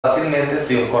Fácilmente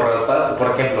si un correo es falso,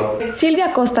 por ejemplo.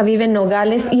 Silvia Costa vive en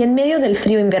Nogales y en medio del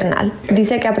frío invernal.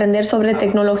 Dice que aprender sobre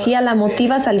tecnología la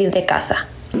motiva a salir de casa.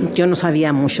 Yo no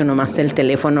sabía mucho, nomás el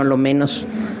teléfono, lo menos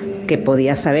que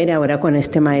podía saber. Ahora con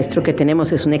este maestro que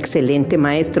tenemos, es un excelente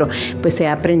maestro, pues he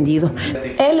aprendido.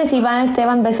 Él es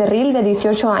Iván Becerril, de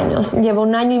 18 años. Lleva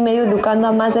 1 año y medio educando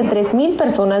a más de 3,000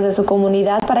 personas de su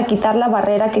comunidad para quitar la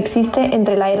barrera que existe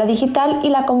entre la era digital y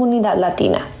la comunidad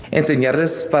latina.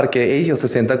 Enseñarles para que ellos se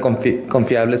sientan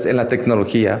confiables en la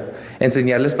tecnología.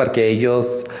 Enseñarles para que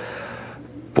ellos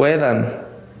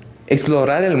puedan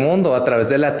explorar el mundo a través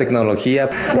de la tecnología.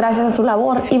 Gracias a su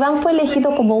labor, Iván fue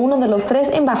elegido como uno de los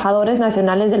 3 embajadores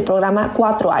nacionales del programa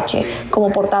 4H,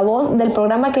 como portavoz del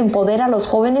programa que empodera a los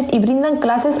jóvenes y brindan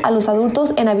clases a los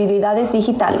adultos en habilidades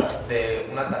digitales.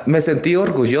 Me sentí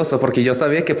orgulloso porque yo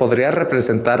sabía que podría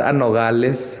representar a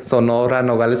Nogales, Sonora,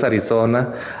 Nogales, Arizona,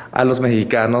 a los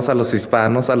mexicanos, a los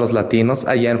hispanos, a los latinos,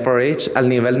 allá en 4H, al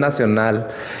nivel nacional.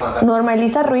 Norma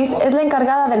Elisa Ruiz es la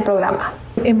encargada del programa.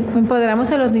 Empoderamos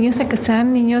a los niños a que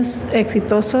sean niños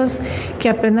exitosos, que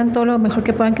aprendan todo lo mejor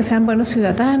que puedan, que sean buenos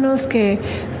ciudadanos, que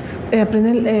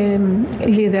aprenden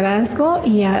liderazgo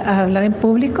y a hablar en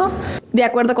público. De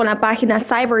acuerdo con la página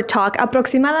CyberTalk,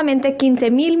 aproximadamente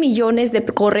 15,000 millones de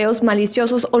correos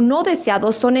maliciosos o no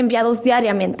deseados son enviados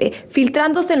diariamente,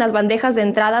 filtrándose en las bandejas de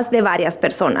entradas de varias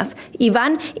personas.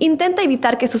 Iván intenta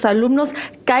evitar que sus alumnos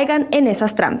caigan en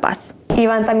esas trampas.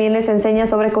 Iván también les enseña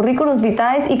sobre currículums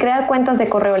vitae y crear cuentas de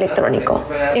correo electrónico.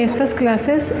 Estas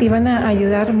clases iban a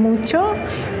ayudar mucho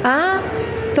a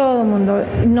todo el mundo,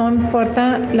 no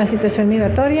importa la situación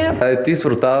migratoria. He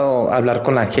disfrutado hablar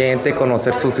con la gente,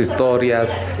 conocer sus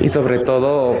historias y sobre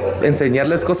todo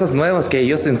enseñarles cosas nuevas que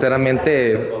ellos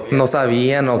sinceramente no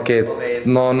sabían o que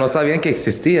no sabían que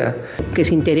existía. Que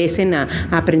se interesen a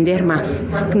aprender más.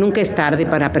 Nunca es tarde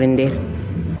para aprender.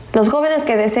 Los jóvenes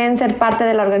que deseen ser parte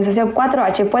de la organización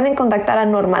 4H pueden contactar a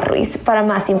Norma Ruiz para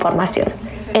más información.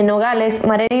 En Nogales,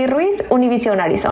 Marely Ruiz, Univision, Arizona.